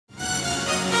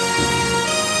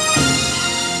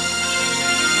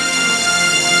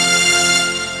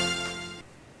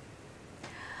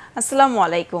আসসালামু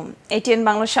আলাইকুম। ATN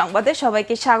বাংলা সংবাদে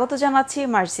সবাইকে স্বাগত জানাচ্ছি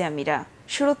মার্জিয়া মিরা।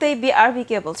 শুরুতেই বিআরবি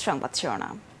কেবল সংবাদ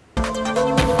শিরোনাম।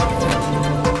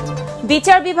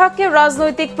 বিচার বিভাগকে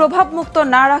রাজনৈতিক প্রভাব মুক্ত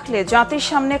না রাখলে জাতির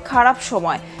সামনে খারাপ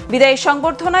সময়, বিদায়ী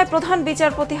সংবর্ধনায় প্রধান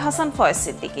বিচারপতি হাসান ফয়েজ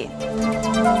সিদ্দিকী।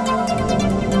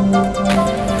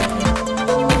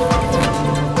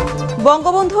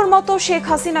 বঙ্গবন্ধুর মতো শেখ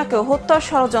হাসিনাকেও হত্যার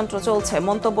ষড়যন্ত্র চলছে,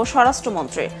 মন্তব্য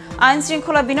স্বরাষ্ট্রমন্ত্রীর। আইন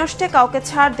শৃঙ্খলা বিনষ্টে কাউকে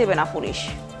ছাড় দেবে না পুলিশ।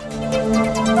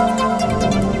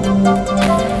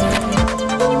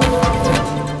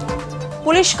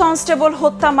 পুলিশ কনস্টেবল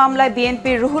হত্যা মামলায়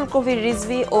বিএনপির রুহুল কবির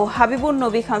রিজভী ও হাবিবুন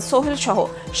নবী খান সোহেল সহ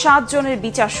 7 জনের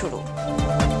বিচার শুরু।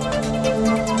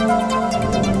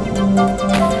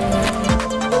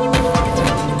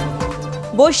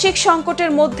 বৈশ্বিক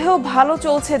সংকটের মধ্যেও ভালো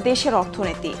চলছে দেশের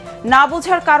অর্থনীতি, না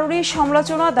বোঝার কারণেই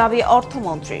সমালোচনা, দাবি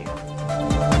অর্থমন্ত্রীর।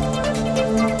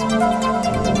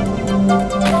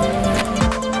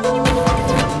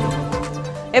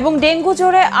 এবং ডেঙ্গু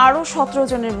জ্বরে আরও 17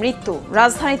 জনের মৃত্যু,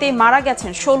 রাজধানীতেই মারা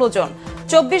গেছেন 16 জন।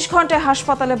 24 ঘন্টায়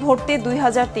হাসপাতালে ভর্তি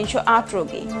 2308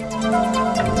 রোগী।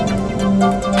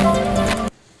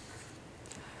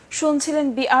 শুনছিলেন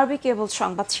বিআরবি কেবল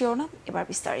সংবাদ শিরোনাম, এবার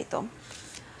বিস্তারিত।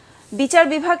 বিচার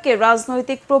বিভাগকে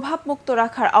রাজনৈতিক প্রভাব মুক্ত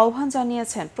রাখার আহ্বান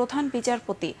জানিয়েছেন প্রধান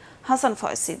বিচারপতি হাসান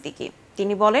ফয়েজ সিদ্দিকী।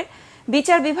 তিনি বলেন,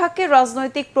 বিচার বিভাগকে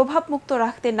রাজনৈতিক প্রভাব মুক্ত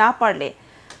রাখতে না পারলে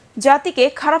জাতিকে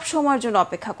খারাপ সময়ের জন্য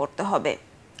অপেক্ষা করতে হবে।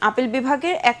 আপিল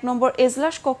বিভাগের 1 নম্বর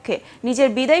এজলাস কক্ষে নিজের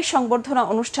বিদায়ী সংবর্ধনা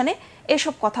অনুষ্ঠানে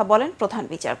এসব কথা বলেন প্রধান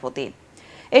বিচারপতি।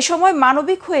 এ সময়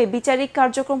মানবিক হয়ে বিচারিক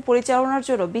কার্যক্রম পরিচালনার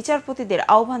জন্য বিচারপতিদের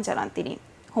আহ্বান জানান তিনি।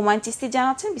 হুমায়ুন চিস্তি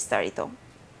জানাচ্ছেন বিস্তারিত।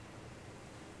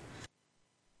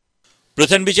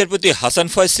 প্রধান বিচারপতি হাসান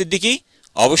ফয়েজ সিদ্দিকী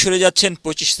অবসরে যাচ্ছেন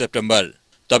 25 সেপ্টেম্বর।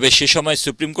 তবে সে সময়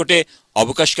সুপ্রিম কোর্টে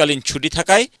অবকাশকালীন ছুটি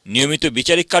থাকায় নিয়মিত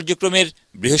বিচারিক কার্যক্রমের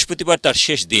বৃহস্পতিবার তার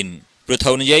শেষ দিন। প্রথা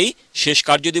অনুযায়ী শেষ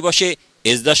কার্যদিবসে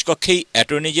এজলাস কক্ষেই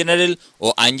অ্যাটর্নি জেনারেল ও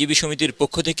আইনজীবী সমিতির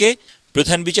পক্ষ থেকে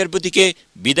প্রধান বিচারপতিকে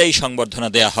বিদায়ী সংবর্ধনা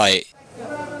দেয়া হয়।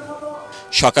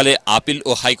 সকালে আপিল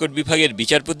ও হাইকোর্ট বিভাগের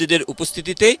বিচারপতিদের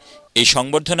উপস্থিতিতে এই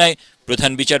সংবর্ধনায়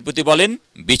প্রধান বিচারপতি বলেন,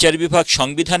 বিচার বিভাগ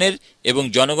সংবিধানের এবং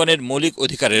জনগণের মৌলিক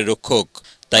অধিকারের রক্ষক,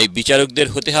 তাই বিচারকদের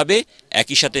হতে হবে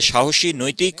একই সাথে সাহসী,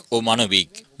 নৈতিক ও মানবিক,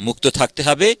 মুক্ত থাকতে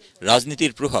হবে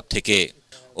রাজনীতির প্রভাব থেকে।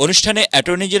 অনুষ্ঠানে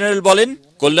অ্যাটর্নি জেনারেল বলেন,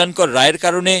 কল্যাণকর রায়ের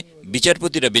কারণে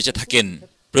বিচারপতিরা বেঁচে থাকেন।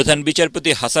 প্রধান বিচারপতি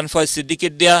হাসান ফয়েজ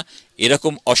সিদ্দিকীর দেয়া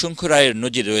এরকম অসংখ্য রায়ের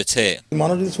নজির রয়েছে।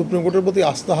 মানুষ যদি সুপ্রিম কোর্টের প্রতি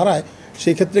আস্থা হারায়,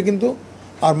 সেই ক্ষেত্রে কিন্তু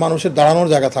আর মানুষের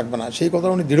দাঁড়ানোর জায়গা থাকবে না, সেই কথা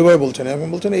উনি দৃঢ়ভাবে বলছেন। এবং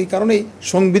বলছেন এই কারণেই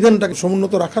সংবিধানটাকে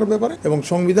সমুন্নত রাখার ব্যাপারে এবং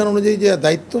সংবিধান অনুযায়ী যে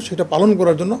দায়িত্ব সেটা পালন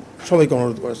করার জন্য সবাইকে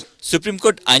অনুরোধ করেছে। সুপ্রিম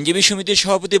কোর্ট আইনজীবী সমিতির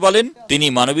সভাপতি বলেন, তিনি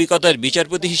মানবিকতার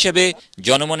বিচারপতি হিসেবে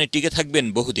জনমনে টিকে থাকবেন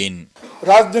বহুদিন।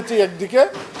 রাজনীতি একদিকে,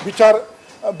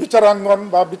 বিচারাঙ্গন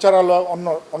বা বিচারালয়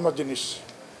অন্য জিনিস,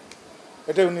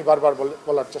 এটাই উনি বারবার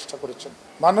বলার চেষ্টা করেছেন।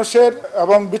 মানুষের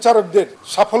এবং বিচারকদের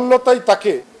সাফল্যতাই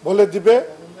তাকে বলে দিবে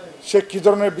সে কি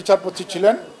ধরনের বিচারপতি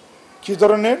ছিলেন, কি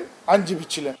ধরনের আইনজীবী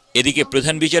ছিলেন। এদিকে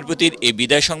প্রধান বিচারপতির এই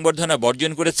বিদায় সংবর্ধনা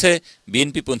বর্জন করেছে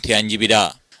বিএনপিপন্থী আইনজীবীরা।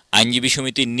 আইনজীবী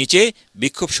সমিতির নিচে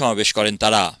বিক্ষোভ সমাবেশ করেন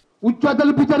তারা। উচ্চ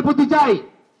আদালতের বিচারপতি চাই,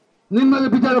 নিম্ন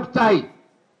আদালতের বিচারক চাই,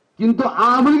 কিন্তু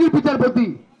আওয়ামী লীগের বিচারপতি,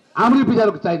 আওয়ামী লীগের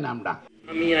বিচারক চাই না আমরা।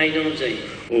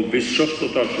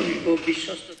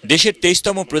 দেশের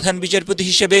 23তম প্রধান বিচারপতি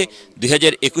হিসেবে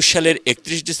 2021 সালের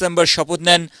 31 ডিসেম্বর শপথ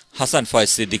নেন হাসান ফয়েজ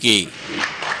সিদ্দিকী।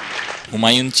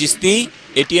 হুমায়ুন চিস্তি,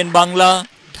 ATN বাংলা,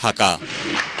 ঢাকা।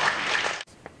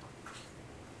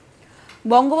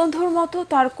 বঙ্গবন্ধুর মতো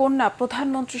তার কন্যা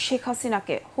প্রধানমন্ত্রী শেখ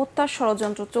হাসিনাকে হত্যার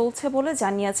ষড়যন্ত্র চলছে বলে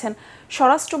জানিয়েছেন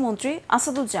স্বরাষ্ট্রমন্ত্রী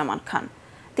আসাদুজ্জামান খান।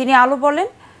 তিনি আলো বলেন,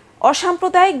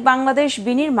 অসাম্প্রদায়িক বাংলাদেশ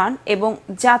বিনির্মাণ এবং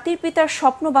জাতির পিতার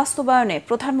স্বপ্ন বাস্তবায়নে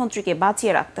প্রধানমন্ত্রীকে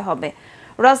বাঁচিয়ে রাখতে হবে।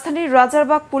 রাজধানীর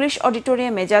রাজারবাগ পুলিশ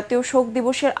অডিটোরিয়ামে জাতীয় শোক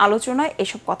দিবসের আলোচনায়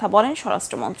এসব কথা বলেন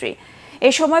স্বরাষ্ট্রমন্ত্রী।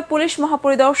 এ সময় পুলিশ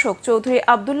মহাপরিদর্শক চৌধুরী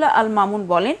আবদুল্লাহ আল মামুন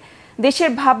বলেন, দেশের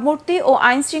ভাবমূর্তি ও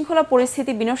আইন শৃঙ্খলা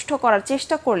পরিস্থিতি বিনষ্ট করার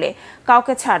চেষ্টা করলে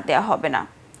কাউকে ছাড় দেওয়া হবে না।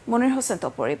 মনির হোসেন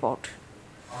তপর রিপোর্ট।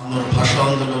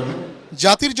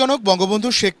 জাতির জনক বঙ্গবন্ধু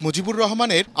শেখ মুজিবুর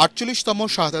রহমানের 48তম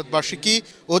শাহাদাত বার্ষিকী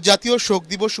ও জাতীয় শোক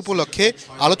দিবস উপলক্ষে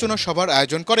আলোচনা সভার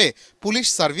আয়োজন করে পুলিশ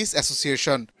সার্ভিস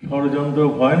অ্যাসোসিয়েশন।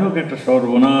 ভয়ানক একটা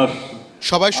সর্বনাশ।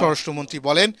 সবাই স্বরাষ্ট্রমন্ত্রী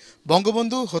বলেন,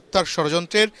 বঙ্গবন্ধু হত্যার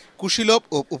ষড়যন্ত্রের কুশীলব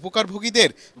ও উপকারভোগীদের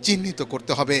চিহ্নিত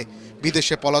করতে হবে।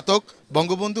 বিদেশে পলাতক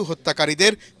বঙ্গবন্ধু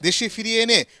হত্যাকারীদের দেশে ফিরিয়ে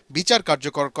এনে বিচার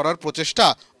কার্যকর করার প্রচেষ্টা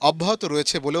অব্যাহত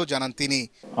রয়েছে বলেও জানান তিনি।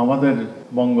 আমাদের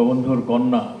বঙ্গবন্ধুর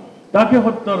কন্যা, তাকে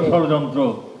হত্যার ষড়যন্ত্র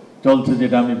চলছে,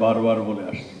 যেটা আমি বারবার বলে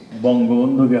আসছি।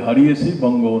 বঙ্গবন্ধুকে হারিয়েছি,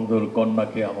 বঙ্গবন্ধুর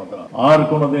কন্যাকে আমরা আর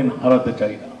কোনোদিন হারাতে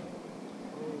চাই না।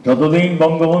 যতদিন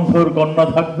বঙ্গবন্ধুর কন্যা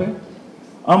থাকবে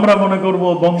আমরা মনে করব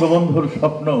বঙ্গবন্ধুর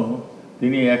স্বপ্ন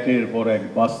তিনি একের পর এক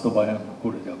বাস্তবায়ন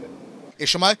করে যাবেন। এ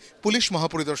সময় পুলিশ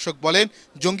মহাপরিদর্শক বলেন,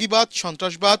 জঙ্গিবাদ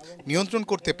সন্ত্রাসবাদ নিয়ন্ত্রণ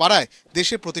করতে পারায়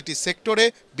দেশে প্রতিটি সেক্টরে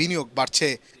বিনিয়োগ বাড়ছে।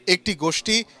 একটি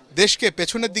গোষ্ঠী দেশকে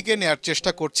পেছনের দিকে নেয়ার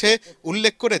চেষ্টা করছে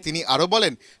উল্লেখ করে তিনি আরও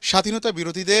বলেন, স্বাধীনতা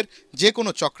বিরোধীদের যে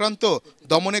কোনো চক্রান্ত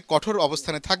দমনে কঠোর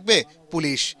অবস্থানে থাকবে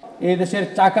পুলিশ। এই দেশের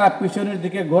চাকা পিছনের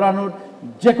দিকে ঘোরানোর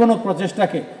যে কোনো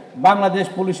প্রচেষ্টাকে বাংলাদেশ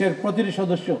পুলিশের প্রতিটি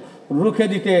সদস্য রুখে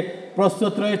দিতে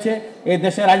প্রস্তুত রয়েছে। এই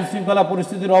দেশের আইন শৃঙ্খলা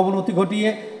পরিস্থিতির অবনতি ঘটিয়ে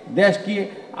দেশকে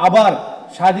আবার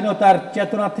স্বাধীনতার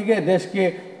চেতনা থেকে দেশকে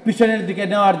পিছনের দিকে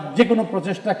নেওয়ার যে কোনো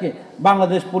প্রচেষ্টাকে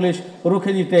বাংলাদেশ পুলিশ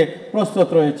রুখে দিতে প্রস্তুত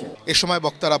রয়েছে। এ সময়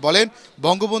বক্তারা বলেন,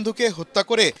 বঙ্গবন্ধুকে হত্যা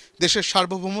করে দেশের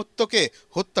সার্বভৌমত্বকে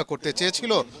হত্যা করতে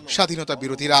চেয়েছিল স্বাধীনতা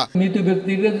বিরোধীরা। মৃত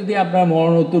ব্যক্তিকে যদি আপনার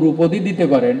মরণোত্তর উপাধি দিতে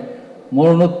পারেন,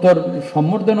 মরণোত্তর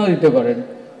সম্বর্ধনা দিতে পারেন,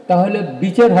 তাহলে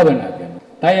বিচার হবে না কেন?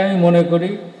 তাই আমি মনে করি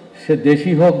সে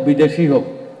দেশি হোক বিদেশি হোক,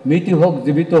 মৃত হোক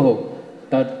জীবিত হোক,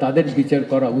 তাদের বিচার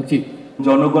করা উচিত।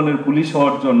 জনগণের পুলিশ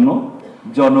হওয়ার জন্য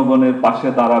জনগণের পাশে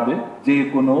দাঁড়াবে, যে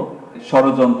কোনো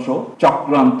ষড়যন্ত্র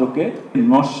চক্রান্তকে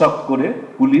নস্যাৎ করে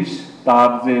পুলিশ তার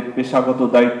যে পেশাগত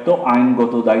দায়িত্ব,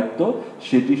 আইনগত দায়িত্ব,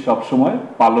 সেটি সবসময়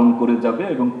পালন করে যাবে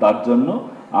এবং তার জন্য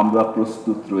আমরা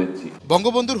প্রস্তুত রয়েছি।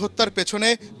 বঙ্গবন্ধুর হত্যার পেছনে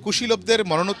কুশীলবদের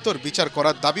মরণোত্তর বিচার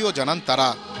করার দাবিও জানান তারা।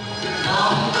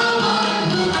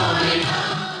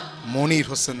 মনির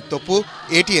হোসেন তপু,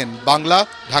 ATN বাংলা,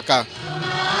 ঢাকা।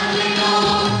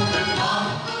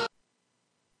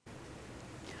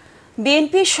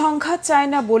 বিএনপি সংঘাত চায়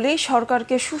না বলেই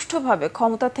সরকারকে সুষ্ঠুভাবে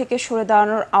ক্ষমতা থেকে সরে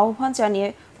দাঁড়ানোর আহ্বান জানিয়ে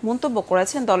মন্তব্য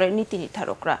করেছেন দলের নীতি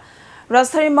নির্ধারকরা।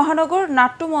 রাজধানীর মহানগর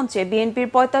নাট্যমঞ্চে বিএনপির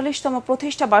 ৪৫তম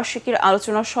প্রতিষ্ঠা বার্ষিকীর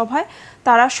আলোচনা সভায়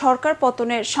তারা সরকার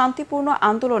পতনের শান্তিপূর্ণ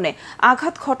আন্দোলনে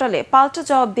আঘাত ঘটালে পাল্টা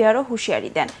জবাব দেওয়ারও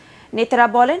হুঁশিয়ারি দেন। নেতারা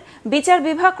বলেন, বিচার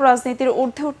বিভাগ রাজনীতির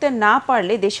ঊর্ধ্বে উঠতে না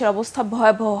পারলে দেশের অবস্থা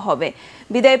ভয়াবহ হবে।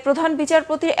 বিদায়ী প্রধান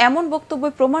বিচারপতির এমন বক্তব্য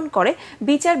প্রমাণ করে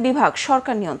বিচার বিভাগ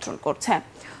সরকার নিয়ন্ত্রণ করছে।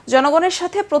 জনগণের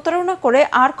সাথে প্রতারণা করে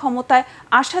আর ক্ষমতায়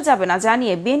আসা যাবে না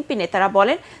জানিয়ে বিএনপি নেতারা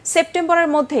বলেন, সেপ্টেম্বরের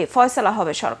মধ্যেই ফয়সালা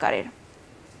হবে সরকারের।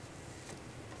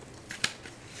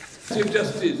 চিফ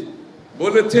জাস্টিস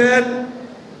বলেছেন,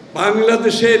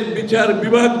 বাংলাদেশের বিচার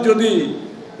বিভাগ যদি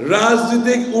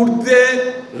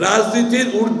রাজনীতির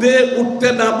ঊর্ধ্বে উঠতে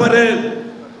না পারেন,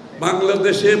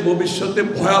 বাংলাদেশে ভবিষ্যতে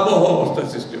ভয়াবহ অবস্থা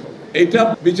সৃষ্টি হবে। এটা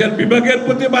বিচার বিভাগের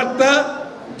প্রতি বার্তা,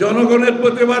 জনগণের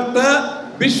প্রতি বার্তা,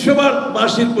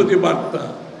 বিশ্ববাসীর প্রতি বার্তা।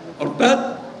 অর্থাৎ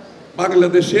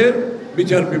বাংলাদেশের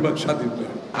বিচার বিভাগ স্বাধীন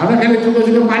হবে। আমরা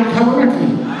এখানে মাইন খাবো নাকি?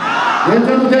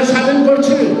 দেশ স্বাধীন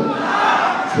করছি,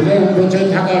 বেঁচে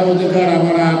থাকার অধিকার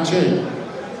আমার আছে,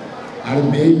 আর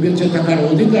এই বেঁচে থাকার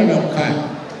অধিকার রক্ষায়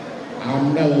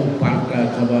আমরাও পাল্টা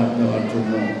জবাব দেওয়ার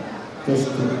জন্য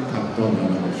প্রস্তুত থাকতে হবে।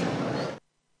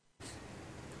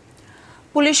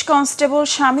 পুলিশ কনস্টেবল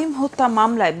শামীম হত্যা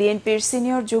মামলায় বিএনপির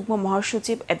সিনিয়র যুগ্ম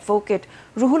মহাসচিব অ্যাডভোকেট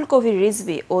রুহুল কবির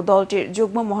রিজভী ও দলটির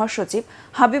যুগ্ম মহাসচিব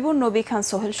হাবিবুন নবী খান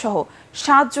সোহেল সহ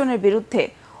 7 জনের বিরুদ্ধে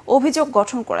অভিযোগ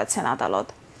গঠন করেছেন আদালত।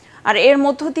 আর এর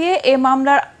মধ্য দিয়ে এ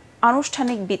মামলার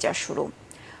আনুষ্ঠানিক বিচার শুরু।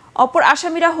 অপর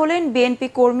আসামিরা হলেন বিএনপি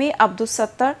কর্মী আব্দুস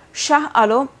সাত্তার, শাহ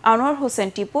আলম, আনোয়ার হোসেন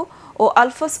টিপু ও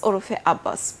আলফাস ওরফে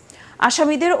আব্বাস।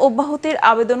 আসামিদের অব্যাহতির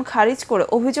আবেদন খারিজ করে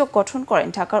অভিযোগ গঠন করেন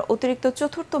ঢাকার অতিরিক্ত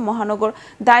 ৪র্থ মহানগর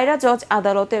দায়রা জজ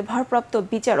আদালতের ভারপ্রাপ্ত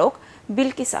বিচারক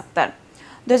বিলকিস আক্তার।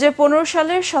 2015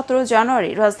 সালের 17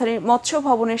 জানুয়ারি রাজধানীর মৎস্য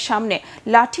ভবনের সামনে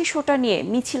লাঠি সোঁটা নিয়ে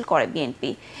মিছিল করে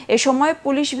বিএনপি। এ সময়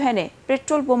পুলিশ ভ্যানে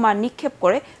পেট্রোল বোমা নিক্ষেপ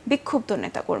করে বিক্ষুব্ধ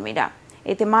নেতাকর্মীরা।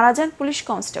 এতে মারা যান পুলিশ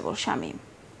কনস্টেবল শামীম।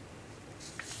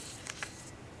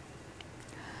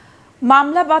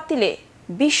 মামলা বাতিলে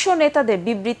বিশ্ব নেতাদের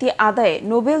বিবৃতি আদায়ে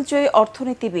নোবেলজয়ী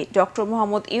অর্থনীতিবিদ ডক্টর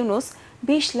মোহাম্মদ ইউনুস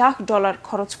 $20 লাখ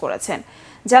খরচ করেছেন,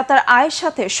 যা তার আয়ের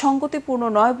সাথে সঙ্গতিপূর্ণ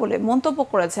নয় বলে মন্তব্য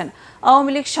করেছেন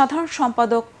আওয়ামী লীগ সাধারণ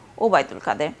সম্পাদক ওবায়দুল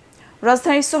কাদের।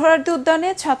 রাজধানীর সোহরাওয়ার্দী উদ্যানে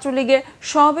ছাত্রলীগের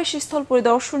সমাবেশ স্থল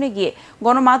পরিদর্শনে গিয়ে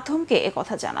গণমাধ্যমকে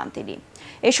একথা জানান তিনি।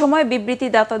 এ সময়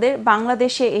বিবৃতিদাতাদের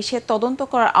বাংলাদেশে এসে তদন্ত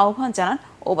করার আহ্বান জানান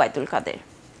ওবায়দুল কাদের।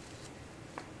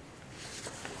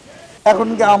 এখন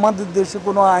কি আমাদের দেশে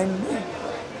কোনো আইন নেই,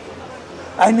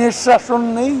 আইনের শাসন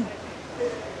নেই,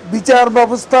 বিচার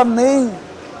ব্যবস্থা নেই,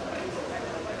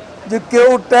 যে কেউ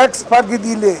ট্যাক্স ফাঁকি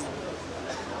দিলে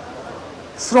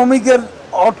শ্রমিকের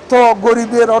অর্থ,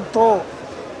 গরিবের অর্থ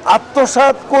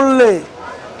আত্মসাৎ করলে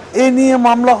এ নিয়ে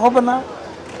মামলা হবে না,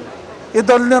 এ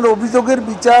ধরনের অভিযোগের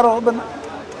বিচার হবে না?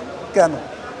 কেন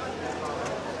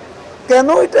কেন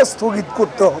এটা স্থগিত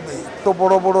করতে হবে? তো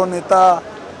বড় বড় নেতা,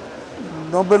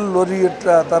 নোবেল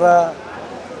লরিয়েটরা, তারা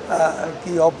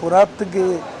কি অপরাধ থেকে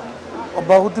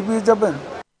অব্যাহতি পেয়ে যাবেন?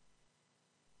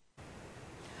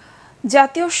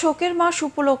 জাতীয় শোকের মাস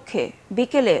উপলক্ষে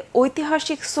বিকেলে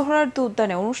ঐতিহাসিক সোহরাওয়ার্দী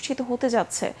উদ্যানে অনুষ্ঠিত হতে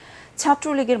যাচ্ছে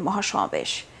ছাত্রলীগের মহাসমাবেশ।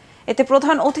 এতে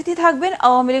প্রধান অতিথি থাকবেন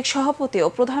আওয়ামী লীগ সভাপতি ও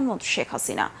প্রধানমন্ত্রী শেখ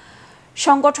হাসিনা।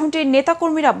 সংগঠনটির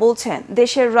নেতাকর্মীরা বলছেন,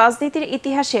 দেশের রাজনীতির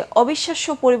ইতিহাসে অবিশ্বাস্য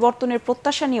পরিবর্তনের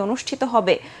প্রত্যাশা নিয়ে অনুষ্ঠিত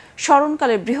হবে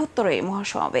স্মরণকালের বৃহত্তর এই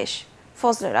মহাসমাবেশ।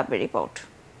 ফজলে রাব্বির রিপোর্ট।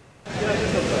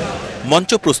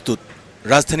 মঞ্চ প্রস্তুত।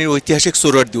 রাজধানীর ঐতিহাসিক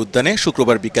সোহরাওয়ার্দী উদ্যানে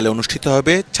শুক্রবার বিকেলে অনুষ্ঠিত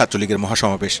হবে ছাত্রলীগের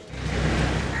মহাসমাবেশ।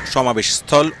 সমাবেশ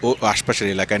স্থল ও আশপাশের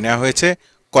এলাকায় নেওয়া হয়েছে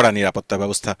কড়া নিরাপত্তা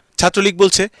ব্যবস্থা। ছাত্রলীগ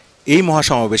বলছে, এই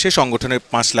মহাসমাবেশে সংগঠনের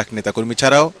 5 লাখ নেতাকর্মী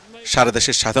ছাড়াও সারা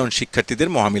দেশের সাধারণ শিক্ষার্থীদের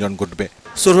মহামিলন ঘটবে।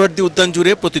 সোহরাওয়ার্দী উদ্যান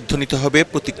জুড়ে প্রতিধ্বনিত হবে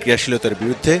প্রতিক্রিয়াশীলতার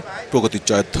বিরুদ্ধে প্রগতির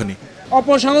জয়ধ্বনি।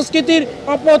 অপসংস্কৃতির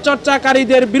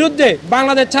অপচর্চাকারীদের বিরুদ্ধে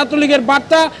বাংলাদেশ ছাত্রলীগের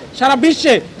বার্তা সারা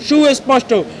বিশ্বে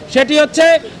সুস্পষ্ট। সেটি হচ্ছে,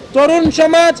 তরুণ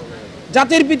সমাজ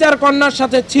জাতির পিতার কন্যার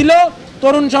সাথে ছিল,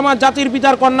 তরুণ সমাজ জাতির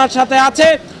পিতার কন্যার সাথে আছে,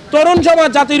 তরুণ সমাজ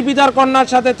জাতির পিতার কন্যার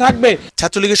সাথে থাকবে।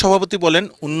 ছাত্রলীগের সভাপতি বলেন,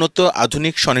 উন্নত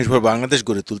আধুনিক স্বনির্ভর বাংলাদেশ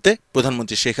গড়ে তুলতে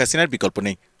প্রধানমন্ত্রী শেখ হাসিনার বিকল্প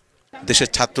নেই। দেশের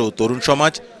ছাত্র ও তরুণ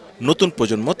সমাজ, নতুন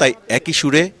প্রজন্ম তাই একই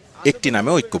সুরে একটি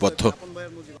নামে ঐক্যবদ্ধ।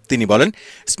 তিনি বলেন,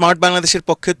 স্মার্ট বাংলাদেশের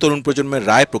পক্ষে তরুণ প্রজন্মের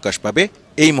রায় প্রকাশ পাবে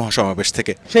এই মহাসমাবেশ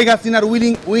থেকে। শেখ হাসিনার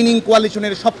উইনিং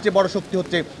কোয়ালিশনের সবচেয়ে বড় শক্তি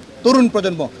হচ্ছে তরুণ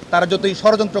প্রজন্ম। তারা যতই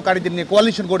ষড়যন্ত্রকারীদের নিয়ে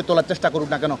কোয়ালিশন গড়ে তোলার চেষ্টা করুক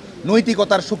না কেন,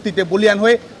 নৈতিকতার শক্তিতে বলিয়ান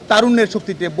হয়ে, তারুণ্যের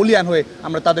শক্তিতে বলিয়ান হয়ে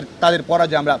আমরা তাদের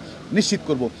পরাজয় আমরা নিশ্চিত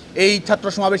করব। এই ছাত্র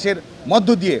সমাবেশের মধ্য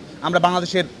দিয়ে আমরা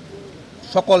বাংলাদেশের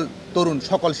সকল তরুণ,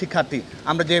 সকল শিক্ষার্থী,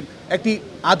 আমরা যে একটি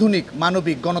আধুনিক,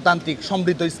 মানবিক, গণতান্ত্রিক,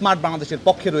 সমৃদ্ধ, স্মার্ট বাংলাদেশের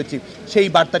পক্ষে রয়েছি, সেই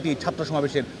বার্তাটি ছাত্র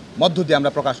সমাবেশের মধ্য দিয়ে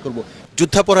আমরা প্রকাশ করব।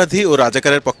 যুদ্ধাপরাধী ও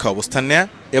রাজাকারের পক্ষে অবস্থান নেয়া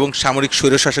এবং সামরিক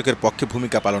স্বৈরশাসকের পক্ষে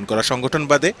ভূমিকা পালন করা সংগঠন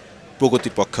বাদে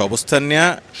প্রগতির পক্ষে অবস্থান নেয়া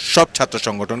সব ছাত্র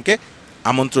সংগঠনকে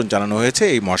আমন্ত্রণ জানানো হয়েছে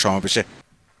এই মহাসমাবেশে।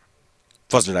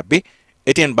 ফজলে রাব্বি,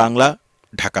 ATN বাংলা,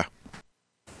 ঢাকা।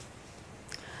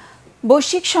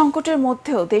 বৈশ্বিক সংকটের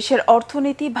মধ্যেও দেশের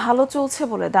অর্থনীতি ভালো চলছে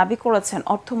বলে দাবি করেছেন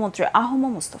অর্থমন্ত্রী আহম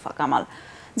মোস্তফা কামাল।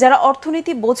 যারা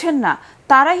অর্থনীতি বোঝেন না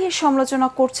তারাই এর সমালোচনা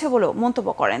করছে বলেও মন্তব্য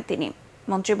করেন তিনি।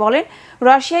 মন্ত্রী বলেন,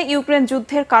 রাশিয়া ইউক্রেন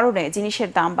যুদ্ধের কারণে জিনিসের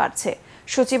দাম বাড়ছে।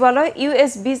 সচিবালয়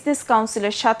ইউএস বিজনেস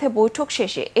কাউন্সিলের সাথে বৈঠক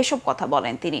শেষে এসব কথা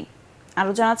বলেন তিনি।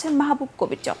 আরও জানাচ্ছেন মাহবুব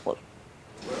কবির চপ্পল।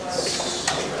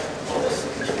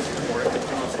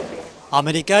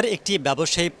 আমেরিকার একটি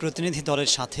ব্যবসায়ী প্রতিনিধি দলের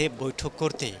সাথে বৈঠক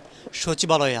করতে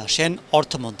সচিবালয়ে আসেন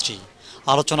অর্থমন্ত্রী।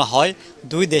 আলোচনা হয়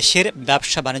দুই দেশের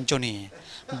ব্যবসা বাণিজ্য নিয়ে।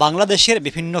 বাংলাদেশের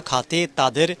বিভিন্ন খাতে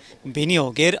তাদের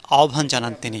বিনিয়োগের আহ্বান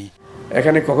জানান তিনি।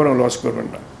 এখানে কখনো লস করবেন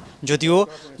না। যদিও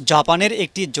জাপানের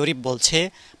একটি জরিপ বলছে,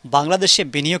 বাংলাদেশে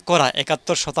বিনিয়োগ করা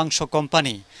 ৭১%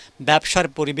 কোম্পানি ব্যবসার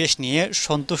পরিবেশ নিয়ে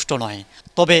সন্তুষ্ট নয়।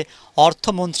 তবে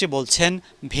অর্থমন্ত্রী বলছেন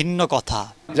ভিন্ন কথা।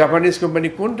 জাপানিজ কোম্পানি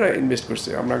কোনটা ইনভেস্ট করছে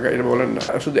আপনাকে এটা বলেন না,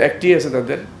 শুধু একটি আছে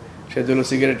তাদের, সেটা হলো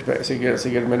সিগারেট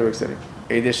ম্যানুফ্যাকচারিং।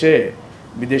 এই দেশে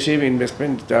বিদেশি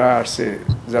ইনভেস্টমেন্ট যারা আসছে,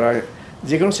 যারা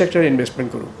যে কোনো সেক্টরে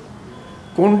ইনভেস্টমেন্ট করুক,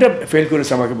 কোনটা ফেল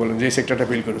করেছে আমাকে বলেন, যে সেক্টরটা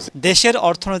ফেল করেছে। দেশের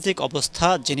অর্থনৈতিক অবস্থা,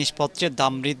 জিনিসপত্রের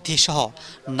দাম বৃদ্ধি সহ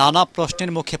নানা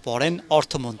প্রশ্নের মুখে পড়েন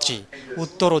অর্থমন্ত্রী।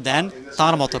 উত্তরও দেন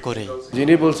তার মতো করে।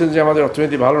 যিনি বলছেন যে আমাদের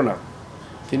অর্থনীতি ভালো না,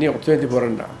 তিনি অর্থনীতি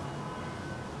পড়েন না।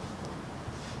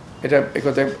 এটা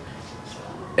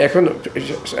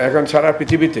এখন সারা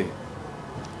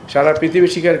পৃথিবী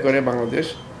স্বীকার করে Bangladesh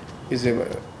is a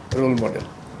role model,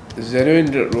 genuine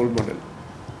role model.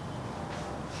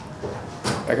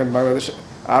 এখন বাংলাদেশ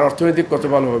আর অর্থনৈতিক কত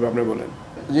ভালো হবে আপনি বলেন?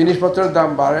 জিনিসপত্রের দাম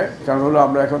বাড়ে, কারণ হলো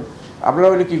আপনারা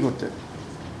হলে কী করতেন?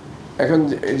 এখন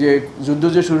যে যুদ্ধ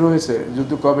যে শুরু হয়েছে,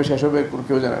 যুদ্ধ কবে শেষ হবে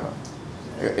কেউ জানে না।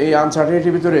 এই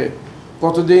আনসার্টেনিটির ভিতরে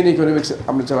কতদিন ইকোনমিক্স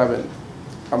আপনি চালাবেন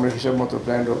আপনার হিসাব মতো,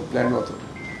 প্ল্যান মতো।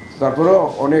 তারপরেও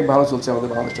অনেক ভালো চলছে আমাদের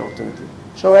বাংলাদেশের অর্থনীতি।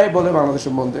 সবাই বলে বাংলাদেশ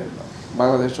সম্বন্ধে,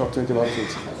 বাংলাদেশের অর্থনীতি ভালো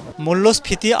চলছে।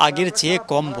 মূল্যস্ফীতি আগের চেয়ে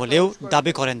কম বলেও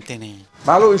দাবি করেন তিনি।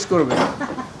 ভালো উইশ করবেন,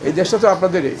 এই দেশটা তো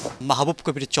আপনাদেরই। মাহবুব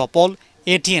কবির চপল,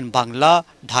 ATN বাংলা,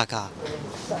 ঢাকা।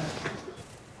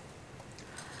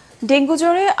 ডেঙ্গু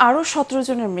জ্বরে আরও 17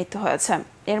 জনের মৃত্যু হয়েছে।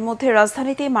 এর মধ্যে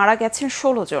রাজধানীতে মারা গেছেন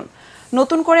 16 জন।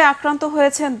 নতুন করে আক্রান্ত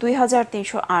হয়েছেন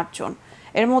 2308 জন।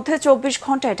 এর মধ্যে 24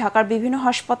 ঘন্টায় ঢাকার বিভিন্ন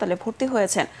হাসপাতালে ভর্তি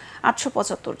হয়েছেন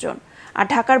 875 জন। আর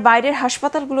ঢাকার বাইরের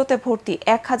হাসপাতালগুলোতে ভর্তি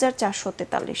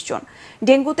 1443 জন।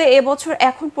 ডেঙ্গুতে এবছর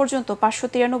এখন পর্যন্ত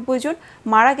 593 জন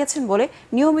মারা গেছেন বলে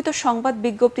নিয়মিত সংবাদ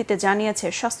বিজ্ঞপ্তিতে জানিয়েছে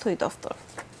স্বাস্থ্য দফতর।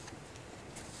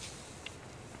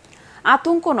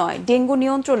 আতঙ্ক নয়, ডেঙ্গু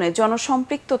নিয়ন্ত্রণে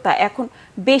জনসম্পৃক্ততা এখন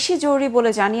বেশি জরুরি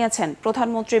বলে জানিয়েছেন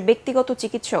প্রধানমন্ত্রীর ব্যক্তিগত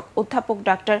চিকিৎসক অধ্যাপক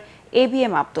ডাক্তার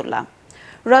ABM আব্দুল্লাহ।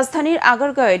 রাজধানীর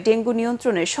আগারগাঁওয়ে ডেঙ্গু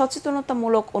নিয়ন্ত্রণে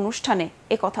সচেতনতামূলক অনুষ্ঠানে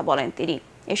একথা বলেন তিনি।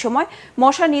 এ সময়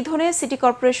মশা নিধনে সিটি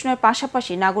কর্পোরেশনের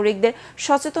পাশাপাশি নাগরিকদের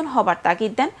সচেতন হবার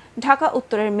তাগিদ দেন ঢাকা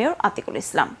উত্তরের মেয়র আতিকুল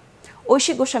ইসলাম।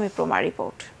 ঐশী গোস্বামী প্রমার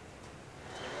রিপোর্ট।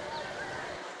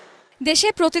 দেশে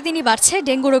প্রতিদিনই বাড়ছে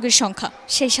ডেঙ্গু রোগীর সংখ্যা,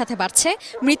 সেই সাথে বাড়ছে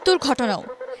মৃত্যুর ঘটনাও।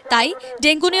 তাই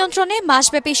ডেঙ্গু নিয়ন্ত্রণে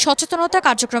মাসব্যাপী সচেতনতা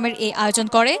কার্যক্রমের এই আয়োজন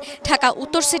করে ঢাকা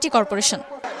উত্তর সিটি কর্পোরেশন।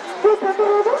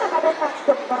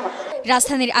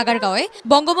 রাজধানীর আগারগাঁওয়ে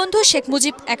বঙ্গবন্ধু শেখ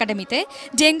মুজিব একাডেমিতে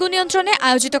ডেঙ্গু নিয়ন্ত্রণে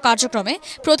আয়োজিত কার্যক্রমে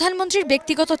প্রধানমন্ত্রীর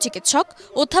ব্যক্তিগত চিকিৎসক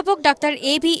অধ্যাপক ডাক্তার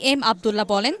ABM আব্দুল্লাহ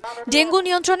বলেন, ডেঙ্গু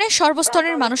নিয়ন্ত্রণে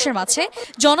সর্বস্তরের মানুষের মাঝে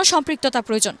জনসম্পৃক্ততা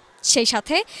প্রয়োজন। সেই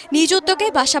সাথে নিজ উদ্যোগে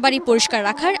বাসাবাড়ি পরিষ্কার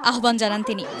রাখার আহ্বান জানান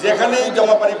তিনি। যেখানেই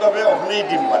জমা পানি পাবে ওখানেই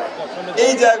ডিম পারে,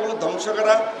 এই জায়গাগুলো ধ্বংস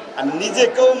করা আর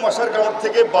নিজেকেও মশার কামড়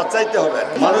থেকে বাঁচাইতে হবে।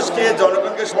 মানুষকে,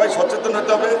 জনগণকে সবাই সচেতন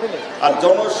হতে হবে। আর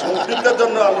জনসম্পৃক্ততার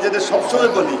জন্য আমি যেটা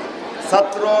সবসময় বলি,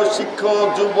 ছাত্র, শিক্ষক,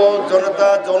 যুবক, জনতা,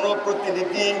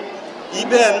 জনপ্রতিনিধি,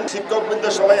 ইভেন শিক্ষকবৃন্দ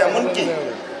সবাই, এমনকি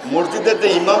মসজিদের যে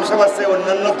ইমাম সাহেব আছে,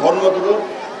 অন্যান্য ধর্মগুরু,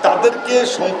 তাদেরকে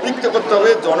সম্পৃক্ত করতে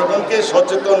হবে জনগণকে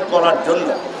সচেতন করার জন্য।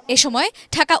 এ সময়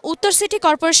ঢাকা উত্তর সিটি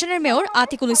কর্পোরেশনের মেয়র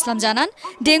আতিকুল ইসলাম জানান,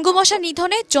 ডেঙ্গু মশা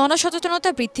নিধনে জনসচেতনতা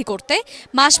বৃদ্ধি করতে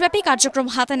মাসব্যাপী কার্যক্রম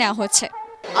হাতে নেওয়া হয়েছে।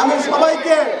 আমি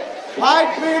সবাইকে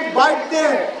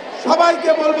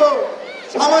সবাইকে বলবো,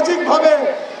 সামাজিকভাবে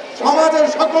সমাজের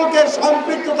সকলকে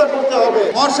সম্পৃক্ততা করতে হবে।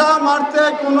 মশা মারতে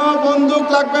কোনো বন্দুক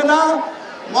লাগবে না,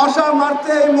 মশা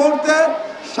মারতে এই মুহূর্তে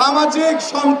সামাজিক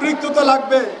সম্পৃক্ততা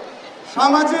লাগবে,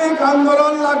 সামাজিক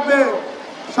আন্দোলন লাগবে।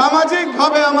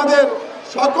 সামাজিকভাবে আমাদের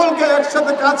সকলকে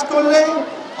একসাথে কাজ করলেই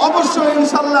অবশ্যই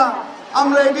ইনশাল্লাহ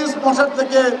আমরা এডিস মশার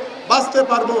থেকে বাঁচতে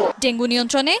পারবো। ডেঙ্গু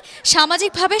নিয়ন্ত্রণে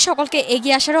সামাজিকভাবে সকলকে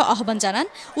এগিয়ে আসারও আহ্বান জানান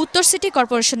উত্তর সিটি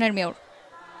কর্পোরেশনের mayor.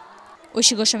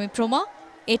 Oishi Goswami প্রমা,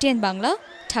 ATN Bangla,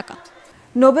 Dhaka.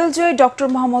 নোবেলজয়ী doctor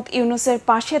Mohammad ইউনূসের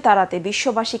পাশে দাঁড়াতে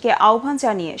বিশ্ববাসীকে আহ্বান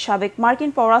জানিয়ে সাবেক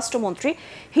মার্কিন পররাষ্ট্রমন্ত্রী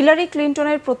হিলারি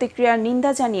ক্লিন্টনের প্রতিক্রিয়ার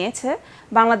নিন্দা জানিয়েছে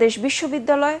বাংলাদেশ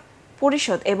বিশ্ববিদ্যালয়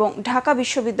পরিষদ এবং ঢাকা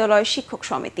বিশ্ববিদ্যালয় শিক্ষক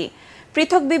সমিতি।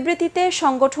 পৃথক বিবৃতিতে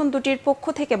সংগঠন দুটির পক্ষ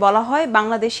থেকে বলা হয়,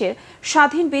 বাংলাদেশের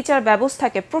স্বাধীন বিচার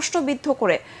ব্যবস্থাকে প্রশ্নবিদ্ধ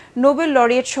করে নোবেল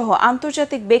লরিয়েট সহ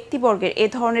আন্তর্জাতিক ব্যক্তিবর্গের এ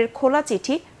ধরনের খোলা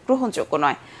চিঠি গ্রহণযোগ্য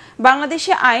নয়।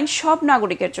 বাংলাদেশে আইন সব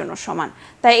নাগরিকের জন্য সমান,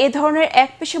 তাই এ ধরনের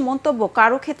একপেশে মন্তব্য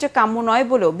কারো ক্ষেত্রে কাম্য নয়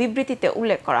বলেও বিবৃতিতে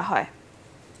উল্লেখ করা হয়।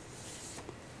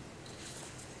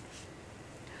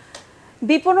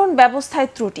 বিপণন ব্যবস্থায়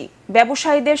ত্রুটি,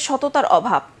 ব্যবসায়ীদের সততার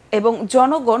অভাব এবং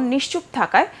জনগণ নিশ্চুপ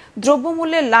থাকায়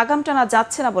দ্রব্যমূল্যের লাগাম টানা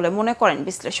যাচ্ছে না বলে মনে করেন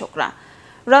বিশ্লেষকরা।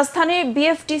 রাজধানীর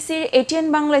BFDCর ATN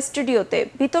বাংলা স্টুডিওতে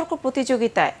বিতর্ক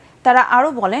প্রতিযোগিতায় তারা আরও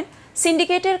বলেন,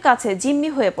 সিন্ডিকেটের কাছে জিম্মি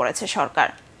হয়ে পড়েছে সরকার।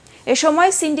 এ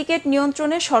সময় সিন্ডিকেট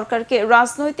নিয়ন্ত্রণে সরকারকে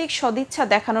রাজনৈতিক সদিচ্ছা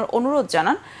দেখানোর অনুরোধ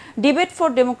জানান debate for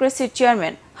ডেমোক্রেসির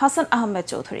chairman Hasan Ahmed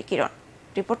Chowdhury Kiran.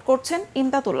 Report করছেন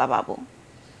ইমদাদুল্লাহ বাবু।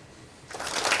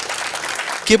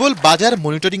 কেবল বাজার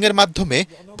মনিটরিংয়ের মাধ্যমে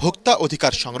ভোক্তা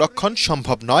অধিকার সংরক্ষণ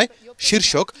সম্ভব নয়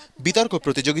শীর্ষক বিতর্ক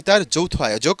প্রতিযোগিতার যৌথ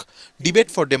আয়োজক ডিবেট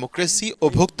ফর ডেমোক্রেসি ও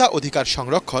ভোক্তা অধিকার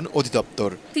সংরক্ষণ অধিদপ্তর।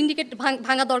 সিন্ডিকেট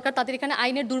ভাঙা দরকার, তাদের এখানে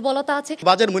আইনের দুর্বলতা আছে।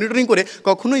 বাজার মনিটরিং করে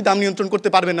কখনোই দাম নিয়ন্ত্রণ করতে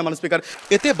পারবেন না স্পিকার।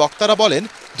 এতে বক্তারা বলেন,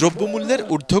 দ্রব্যমূল্যের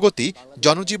ঊর্ধ্বগতি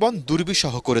জনজীবন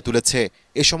দুর্বিষহ করে তুলেছে।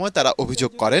 এ সময় তারা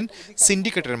অভিযোগ করেন,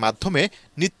 সিন্ডিকেটের মাধ্যমে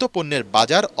নিত্যপণ্যের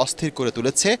বাজার অস্থির করে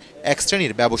তুলেছে এক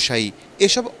শ্রেণীর ব্যবসায়ী।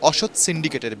 এসব অসৎ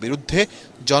সিন্ডিকেটের বিরুদ্ধে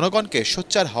জনগণকে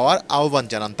সোচ্চার হওয়ার আহ্বান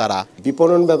জানান তারা।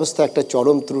 বিপণন ব্যবস্থা একটা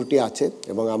চরম ত্রুটি আছে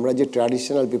এবং আমরা যে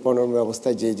ট্র্যাডিশনাল বিপণন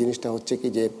ব্যবস্থায় যে জিনিসটা হচ্ছে কি,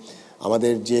 যে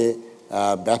আমাদের যে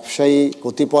ব্যবসায়ী,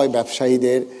 কতিপয়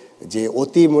ব্যবসায়ীদের যে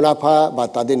অতি মুনাফা বা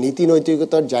তাদের নীতি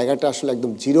নৈতিকতার জায়গাটা আসলে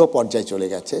একদম জিরো পর্যায়ে চলে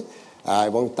গেছে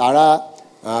এবং তারা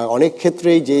অনেক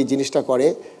ক্ষেত্রেই যে জিনিসটা করে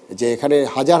যে এখানে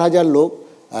হাজার হাজার লোক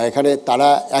এখানে তারা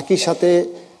একই সাথে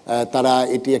তারা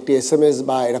এটি একটি SMS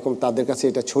বা এরকম তাদের কাছে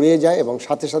এটা ছড়িয়ে যায় এবং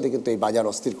সাথে সাথে কিন্তু এই বাজার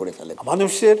অস্থির করে ফেলে।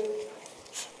 মানুষের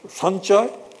সঞ্চয়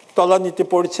তলানিতে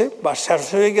পড়ছে বা শেষ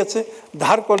হয়ে গেছে,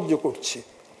 ধার কর্য করছে,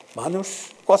 মানুষ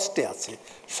কষ্টে আছে।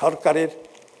 সরকারের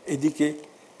এদিকে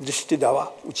দৃষ্টি দেওয়া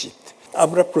উচিত।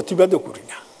 আমরা প্রতিবাদও করি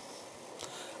না,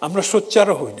 আমরা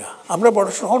সোচ্চারও হই না, আমরা বড়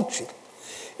সহনশীল।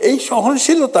 এই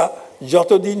সহনশীলতা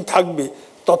যতদিন থাকবে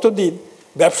ততদিন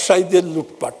ব্যবসায়ীদের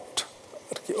লুটপাট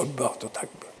আর কি অব্যাহত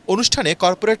থাকবে। অনুষ্ঠানে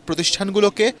কর্পোরেট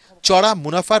প্রতিষ্ঠানগুলোকে চড়া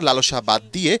মুনাফার লালসা বাদ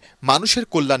দিয়ে মানুষের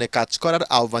কল্যাণে কাজ করার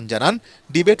আহ্বান জানান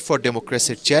debate for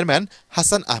ডেমোক্রেসির chairman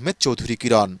Hasan Ahmed Chowdhury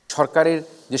কিরণ। সরকারের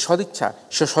যে সদিচ্ছা,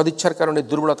 সে সদিচ্ছার কারণে,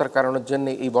 দুর্বলতার কারণের জন্য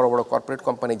এই বড় বড় কর্পোরেট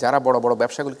কোম্পানি যারা বড় বড়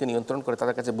ব্যবসাগুলিকে নিয়ন্ত্রণ করে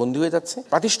তাদের কাছে বন্দী হয়ে যাচ্ছে।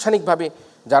 প্রাতিষ্ঠানিকভাবে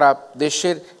যারা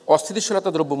দেশের অস্থিতিশীলতা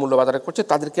দ্রব্যমূল্য বাজারে করছে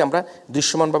তাদেরকে আমরা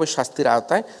দৃশ্যমানভাবে শাস্তির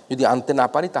আওতায় যদি আনতে না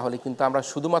পারি তাহলে কিন্তু আমরা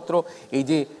শুধুমাত্র এই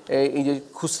যে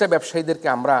খুচরা ব্যবসায়ীদেরকে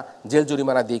আমরা জেল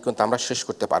জরিমানা দিয়ে কিন্তু আমরা শেষ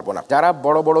করতে পারবো না। যারা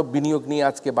বড় বড় বিনিয়োগ নিয়ে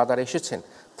আজকে বাজারে এসেছেন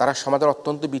তারা সমাজের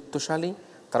অত্যন্ত বিত্তশালী,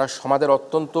 তারা সমাজের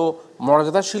অত্যন্ত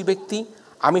মর্যাদাশীল ব্যক্তি।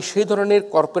 আমি সেই ধরনের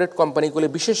কর্পোরেট কোম্পানিগুলো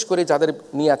বিশেষ করে যাদের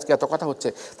নিয়ে আজকে এত কথা হচ্ছে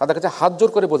তাদের কাছে হাত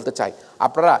জোর করে বলতে চাই,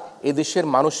 আপনারা এদেশের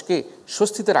মানুষকে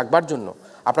স্বস্তিতে রাখবার জন্য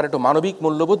আপনারা একটু মানবিক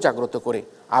মূল্যবোধ জাগ্রত করে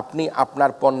আপনি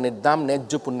আপনার পণ্যের দাম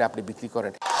ন্যায্য পণ্যে আপনি বিক্রি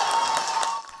করেন।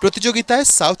 প্রতিযোগিতায়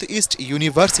সাউথ ইস্ট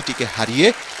ইউনিভার্সিটিকে হারিয়ে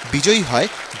বিজয়ী হয়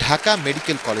ঢাকা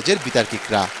মেডিকেল কলেজের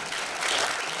বিতার্কিকরা।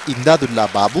 ইমদাদুল্লাহ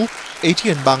বাবু,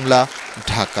 ATN বাংলা,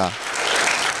 ঢাকা।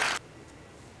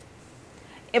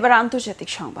 এবার আন্তর্জাতিক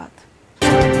সংবাদ।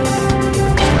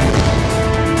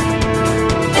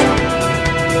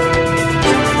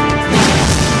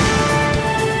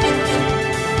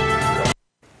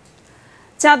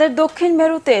 চাঁদের দক্ষিণ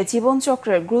মেরুতে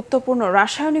জীবনচক্রের গুরুত্বপূর্ণ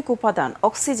রাসায়নিক উপাদান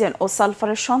অক্সিজেন ও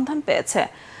সালফারের সন্ধান পেয়েছে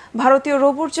ভারতীয়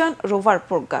রোবরযান রোভার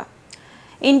প্রজ্ঞা।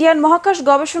 ইন্ডিয়ান মহাকাশ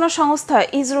গবেষণা সংস্থা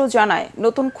ইসরো জানায়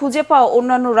নতুন খুঁজে পাওয়া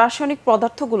অন্যান্য রাসায়নিক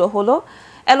পদার্থগুলো হলো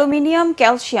অ্যালুমিনিয়াম,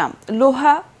 ক্যালসিয়াম,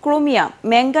 লোহা, ক্রোমিয়াম,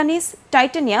 ম্যাঙ্গানিজ,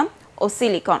 টাইটানিয়াম ও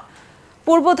সিলিকন।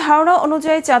 পূর্ব ধারণা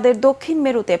অনুযায়ী চাঁদের দক্ষিণ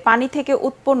মেরুতে পানি থেকে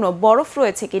উৎপন্ন বরফ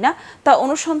রয়েছে কিনা তা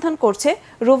অনুসন্ধান করছে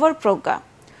রোভার প্রজ্ঞা।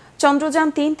 চন্দ্রযান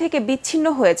 ৩ থেকে বিচ্ছিন্ন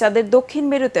হয়ে চাঁদের দক্ষিণ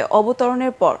মেরুতে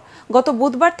অবতরণের পর গত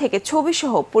বুধবার থেকে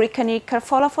ছবিসহ পরীক্ষা নিরীক্ষার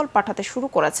ফলাফল পাঠাতে শুরু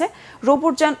করেছে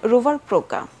রোবরযান রোভার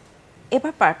প্রজ্ঞা।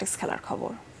 এবার পার্টিস খেলার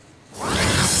খবর।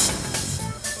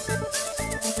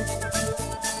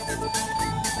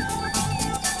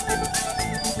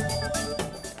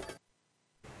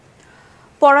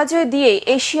 পরাজয় দিয়ে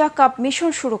এশিয়া কাপ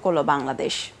মিশন শুরু করলো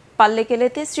বাংলাদেশ।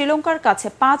 পাল্লেকেলেতে শ্রীলঙ্কার কাছে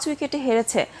 ৫ উইকেটে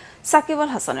হেরেছে সাকিব আল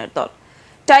হাসানের দল।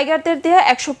 টাইগারদের দেয়া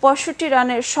 ১৬৫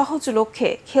 রানের সহজ লক্ষ্যে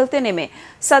খেলতে নেমে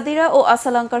সাদিরা ও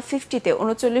আসালাঙ্কার 50-তে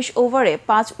 ৩৯ ওভারে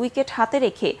 5 উইকেট হাতে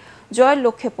রেখে জয়ের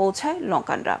লক্ষ্যে পৌঁছায়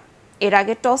লঙ্কানরা। এর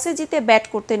আগে টসে জিতে ব্যাট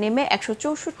করতে নেমে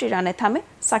 ১৬৪ রানে থামে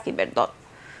সাকিবের দল।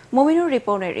 মমিনুর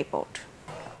রিপনের রিপোর্ট।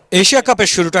 এশিয়া কাপের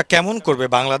শুরুটা কেমন করবে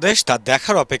বাংলাদেশ তা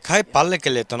দেখার অপেক্ষায়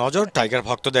পাল্লেকেলেতে নজর টাইগার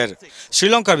ভক্তদের।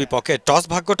 শ্রীলঙ্কার বিপক্ষে টস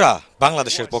ভাগ্যটা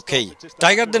বাংলাদেশের পক্ষেই।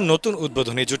 টাইগারদের নতুন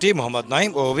উদ্বোধনী জুটি মোহাম্মদ নাইম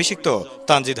ও অভিষিক্ত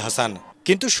তানজিদ হাসান,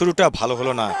 কিন্তু শুরুটা ভালো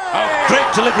হলো না।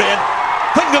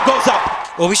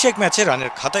 অভিষেক ম্যাচে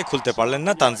রানের খাতায় খুলতে পারলেন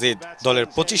না তানজিদ। দলের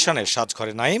 25 রানের সাজ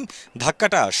ঘরে নাইম,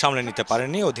 ধাক্কাটা সামলে নিতে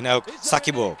পারেননি অধিনায়ক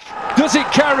সাকিবও।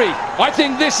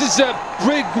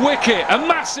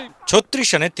 36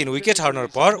 রানে 3 উইকেট হারানোর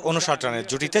পর 59 রানের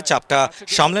জুটিতে চাপটা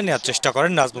সামলে নেওয়ার চেষ্টা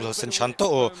করেন নাজমুল হোসেন শান্ত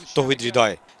ও তৌহিদ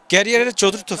হৃদয়। ক্যারিয়ারের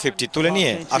চতুর্থ 50 তুলে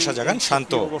নিয়ে আশা জাগান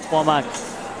শান্ত।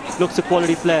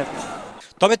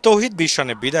 তবে তৌহিদ 20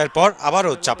 রানে বিদায়ের পর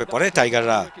আবারও চাপে পড়ে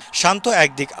টাইগাররা। শান্ত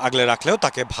একদিক আগলে রাখলেও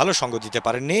তাকে ভালো সঙ্গ দিতে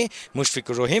পারেননি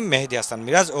মুশফিকুর রহিম, মেহেদী হাসান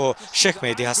মিরাজ ও শেখ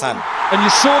মেহেদী হাসান।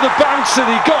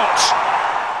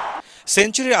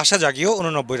 সেঞ্চুরির আশা জাগিয়েও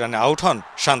 89 রানে আউট হন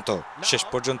শান্ত। শেষ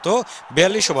পর্যন্ত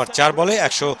 42 ওভার 4 বলে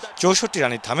 164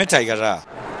 রানে থামে টাইগাররা।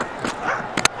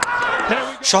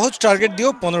 সহজ টার্গেট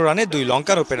দিয়েও 15 রানে 2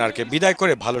 লঙ্কান ওপেনারকে বিদায়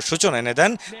করে ভালো সূচনা এনে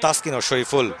দেন তাসকিন ও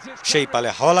শরীফুল। সেই পালে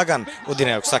হাওয়া লাগান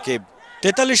অধিনায়ক সাকিব।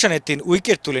 43 রানে 3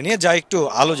 উইকেট তুলে নিয়ে যা একটু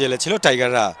আলো জ্বেলেছিল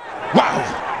টাইগাররা।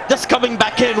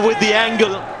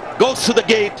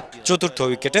 চতুর্থ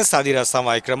উইকেটে সাদিরা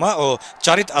সামা ইকরামা ও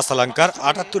চারিত আসালাঙ্কার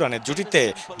 78 রানের জুটিতে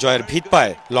জয়ের ভিত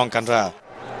পায় লঙ্কানরা।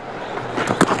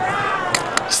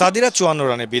 সাদিরা 54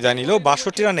 রানে বিদায় নিল।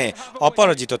 62 রানে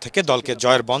অপরাজিত থেকে দলকে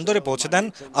জয়ের বন্দরে পৌঁছে দেন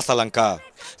আসালাঙ্কা।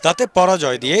 তাতে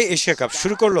পরাজয় দিয়ে এশিয়া কাপ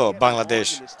শুরু করলো বাংলাদেশ।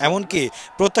 এমনকি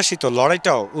প্রত্যাশিত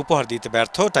লড়াইটাও উপহার দিতে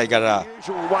ব্যর্থ টাইগাররা।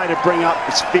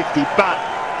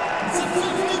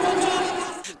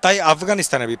 তাই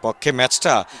আফগানিস্তানের বিপক্ষে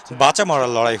ম্যাচটা বাঁচা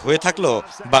মরার লড়াই হয়ে থাকলো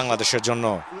বাংলাদেশের জন্য।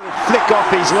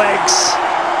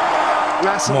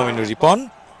 Mominur Ripon,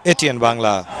 ATN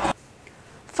Bangla.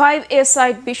 5A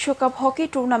side বিশ্বকাপ হকি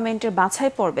টুর্নামেন্টের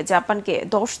বাছাই পর্বে জাপানকে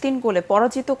 10-3 গোলে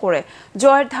পরাজিত করে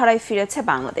জয়ের ধারায় ফিরেছে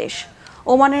বাংলাদেশ।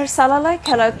 ওমানের সালালায়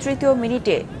খেলার তৃতীয়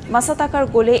মিনিটে মাসাতাকার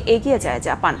গোলে এগিয়ে যায়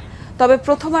জাপান। তবে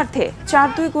প্রথমার্ধে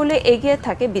 4-2 গোলে এগিয়ে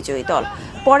থাকে বিজয়ী দল।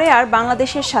 পরে আর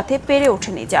বাংলাদেশের সাথে পেরে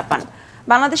ওঠেনি জাপান।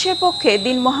 বাংলাদেশের পক্ষে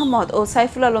দিন মোহাম্মদ ও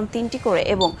সাইফুল আলম 3টি করে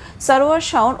এবং সারোয়ার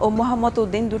শাওন ও মোহাম্মদ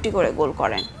উদ্দিন 2টি করে গোল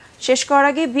করেন। শেষ করার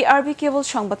আগে বিআরবি কেবল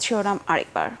সংবাদ শিরোনাম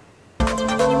আরেকবার।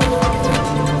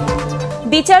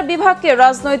 বিচার বিভাগকে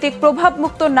রাজনৈতিক প্রভাব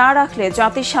মুক্ত না রাখলে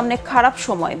জাতির সামনে খারাপ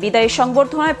সময়, বিদায়ী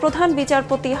সংবর্ধনায় প্রধান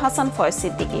বিচারপতি হাসান ফয়েজ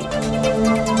সিদ্দিকী।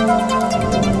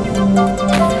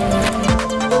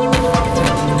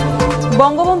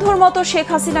 বঙ্গবন্ধুর মতো শেখ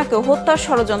হাসিনাকেও হত্যার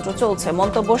ষড়যন্ত্র চলছে,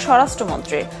 মন্তব্য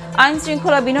স্বরাষ্ট্রমন্ত্রীর। আইন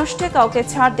শৃঙ্খলা বিনষ্টে কাউকে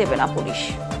ছাড় দেবে না পুলিশ।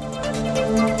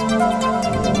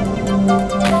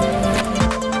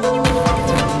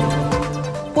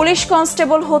 পুলিশ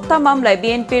কনস্টেবল হত্যা মামলায়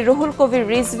বিএনপির রুহুল কবির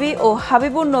রিজভী ও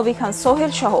হাবিবুর নবী খান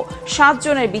সোহেল সহ 7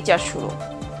 জনের বিচার শুরু।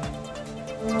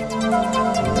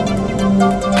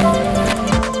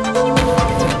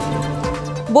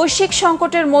 বৈশ্বিক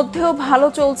সংকটের মধ্যেও ভালো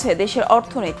চলছে দেশের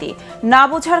অর্থনীতি, না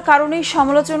বোঝার কারণেই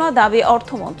সমালোচনা, দাবি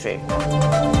অর্থমন্ত্রীর।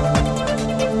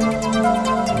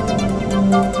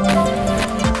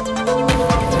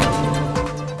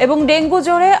 এবং ডেঙ্গু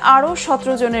জ্বরে আরও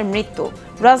 17 জনের মৃত্যু,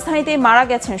 রাজধানীতে মারা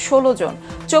গেছেন 16 জন,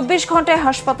 24 ঘন্টায়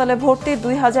হাসপাতালে ভর্তি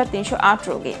 2308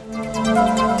 রোগী।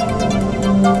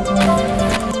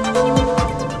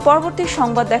 পরবর্তী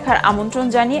সংবাদ দেখার আমন্ত্রণ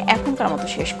জানিয়ে এখনকার মতো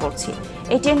শেষ করছি।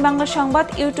 ATN বাংলা সংবাদ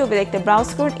ইউটিউবে দেখতে ব্রাউজ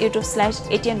করুন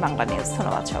youtube/ATN Bangla News।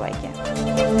 ধন্যবাদ সবাইকে।